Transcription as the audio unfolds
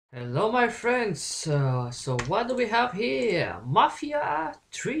Hello my friends, so what do we have here? Mafia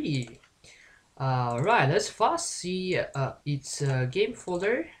 3. Right, let's first see its game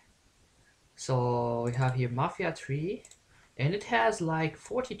folder. So we have here Mafia 3 and it has like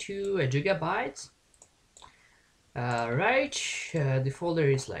 42 gigabytes. The folder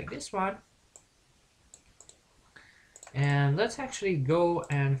is like this one. And let's actually go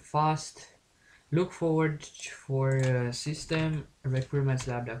and fast look forward for system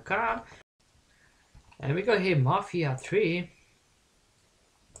requirementslab.com. And we got here Mafia 3.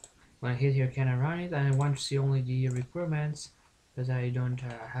 When I hit here, can I run it? And I want to see only the requirements because I don't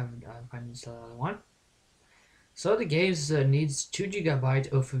have installed one. So the game needs 2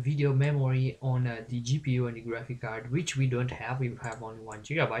 GB of video memory on the GPU and the graphic card, which we don't have. We have only 1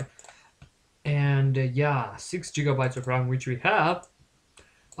 GB. And yeah, 6 GB of RAM, which we have.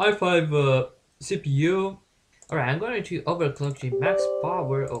 i5 CPU. Alright, I'm going to overclock the max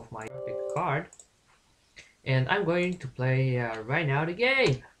power of my graphic card. And I'm going to play right now the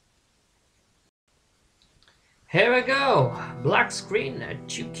game. Here we go, black screen,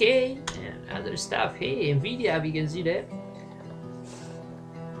 2K and other stuff. Hey, NVIDIA, we can see that.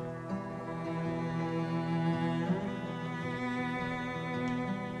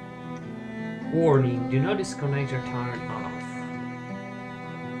 Warning, do not disconnect or turn off.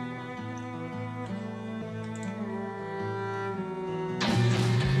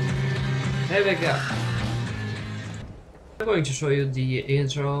 There we go. I'm going to show you the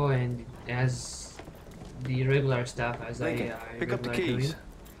intro and as the regular stuff as I pick up the keys.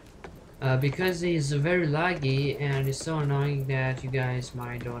 Because it's very laggy and it's so annoying that you guys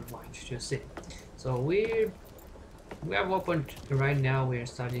might don't want to see. So we have opened right now. We are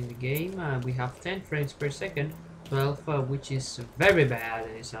starting the game. We have 10 frames per second, 12, which is very bad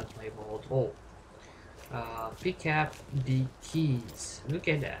and it's not playable at all. Pick up the keys. Look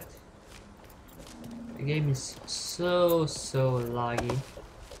at that. The game is so laggy.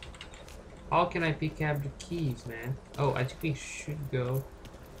 How can I pick up the keys, man? Oh, I think we should go.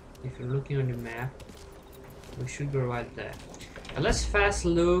 If you're looking on the map, we should go right there. Let's fast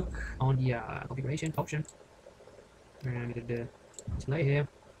look on the configuration option. And the display here.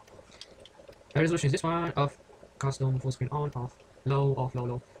 The resolution is this one: off, custom, full screen on, off, low, off, low,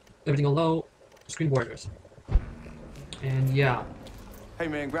 low. Everything on low. Screen borders. And yeah. Hey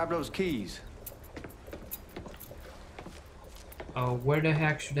man, grab those keys. Where the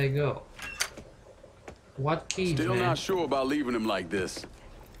heck should I go? What keys, Still man? not sure about leaving him like this.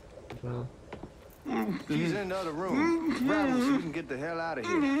 Well, Keys in the other room. Grab them so we can get the hell out of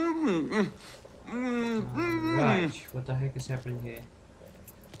here. right. What the heck is happening here?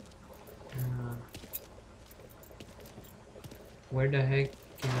 Where the heck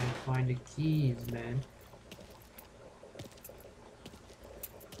can I find the keys, man?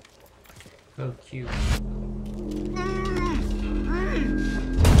 Oh, cute.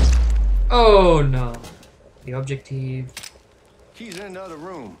 Oh no. The objective. Keys in the other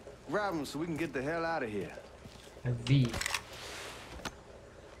room. Grab them so we can get the hell out of here. A V.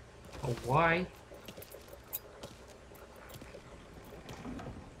 A Y.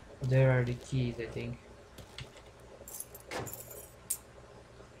 There are the keys, I think.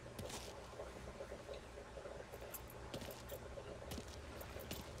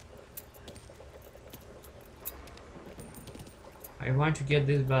 I want to get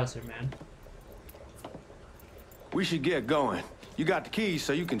this buzzer, man. We should get going. You got the keys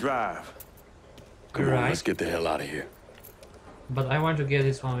so you can drive. Come on, Right. let's get the hell out of here. But I want to get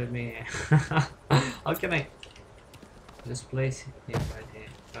this one with me. How can I just place it right here?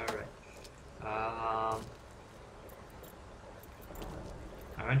 Alright.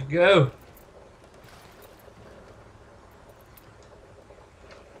 I want to go.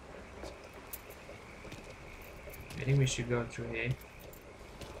 I think we should go through here.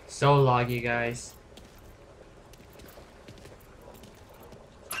 So laggy, guys.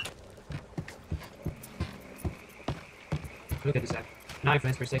 Look at this app. 9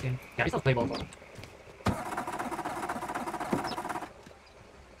 frames per second. Yeah, it's not playable. What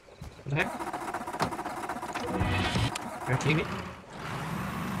the heck? You're kidding me?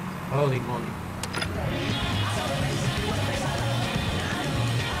 Holy moly.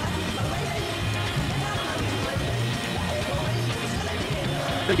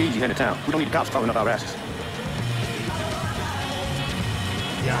 Take it easy heading to town. We don't need the cops crawling up our asses.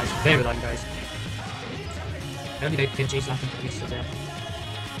 Yeah, it's very laggy, guys. I don't think I can change something for this, so that.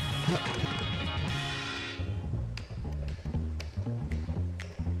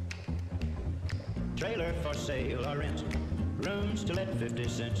 Trailer for sale or rent. Rooms to let 50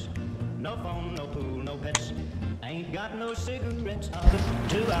 cents. No phone, no pool, no pets. Ain't got no cigarettes under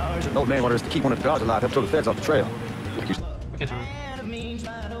 2 hours. Old man wanted us to keep one of the guards alive, help throw the feds off the trail. Okay, turn. Man of means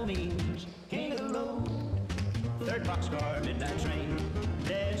by no means. King of the low. Third boxcar, midnight train.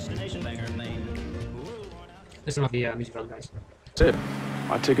 Destination Bangor, Maine. Let's turn off the music from guys. That's it.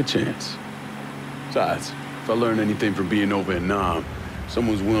 I take a chance. Besides, if I learn anything from being over in Nam,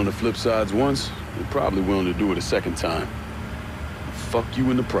 someone's willing to flip sides once, they're probably willing to do it a second time. Fuck you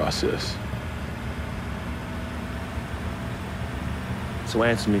in the process. So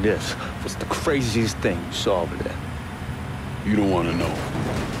answer me this. What's the craziest thing you saw over there? You don't want to know.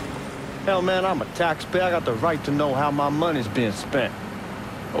 Hell, man, I'm a taxpayer. I got the right to know how my money's being spent.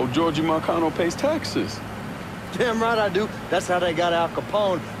 Oh, Georgie Marcano pays taxes. Damn right I do. That's how they got Al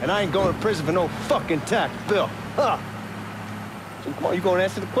Capone, and I ain't going to prison for no fucking tax bill. Huh? So come on, you gonna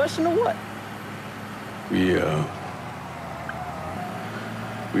answer the question or what?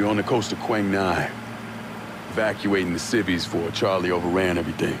 We on the coast of Quang Nai, evacuating the civvies for Charlie overran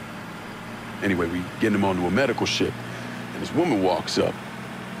everything. Anyway, we getting him onto a medical ship, and this woman walks up.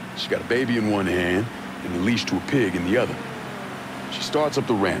 She got a baby in one hand and a leash to a pig in the other. She starts up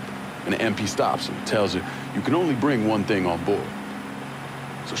the ramp, and the MP stops her and tells her, you can only bring one thing on board.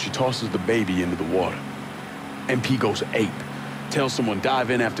 So she tosses the baby into the water. MP goes ape, tells someone dive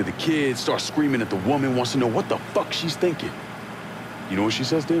in after the kid, starts screaming at the woman, wants to know what the fuck she's thinking. You know what she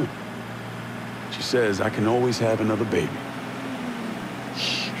says to him? She says, I can always have another baby.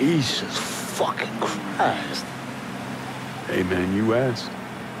 Jesus fucking Christ. Hey man, you asked.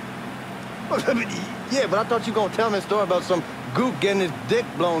 Yeah, but I thought you were gonna tell me a story about some gook getting his dick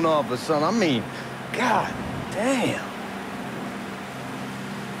blown off or something. I mean, god damn.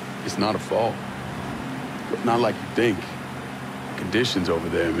 It's not a fault. Not like you think. Conditions over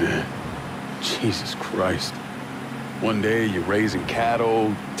there, man. Jesus Christ. One day you're raising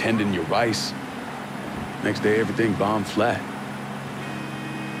cattle, tending your rice. Next day everything bombed flat.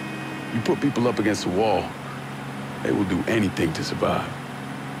 You put people up against the wall, they will do anything to survive.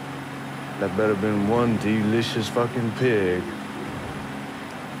 That better been one delicious fucking pig.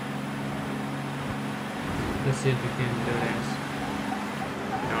 Let's see if we can do this.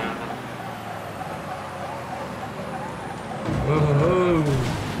 Whoa!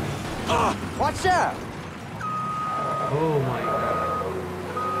 Watch out! Oh my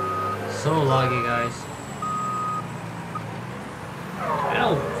god. So laggy, guys. I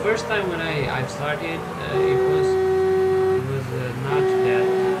know, first time when I started, it was not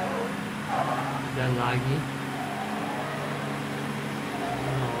that laggy.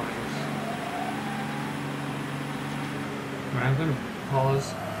 Right, I'm gonna pause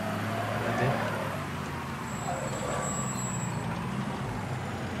a bit.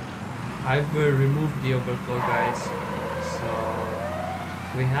 I've removed the overflow, guys, so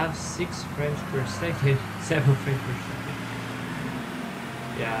we have 6 frames per second, 7 frames per second.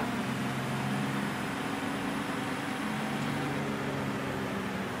 Yeah.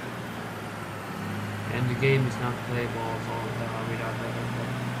 And the game is not playable without overflow.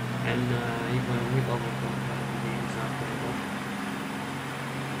 And even with overflow, the game is not playable.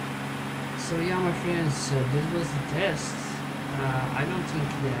 So yeah, my friends, this was the test. I don't think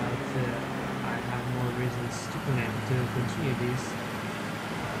that I have more reasons to continue this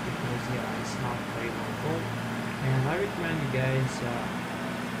because yeah, it's not playable. And I recommend you guys,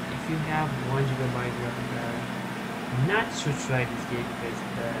 if you have 1 GB graphic card, not to try this game because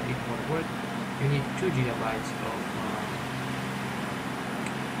it won't work. You need 2 GB of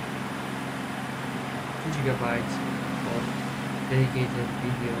 2 GB of dedicated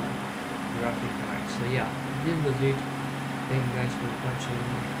video graphic card. So yeah, this was it. Thank you guys for watching.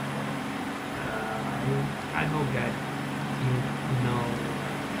 I hope that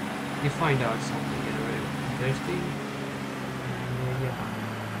you find out something interesting. And yeah,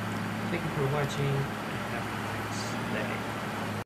 thank you for watching.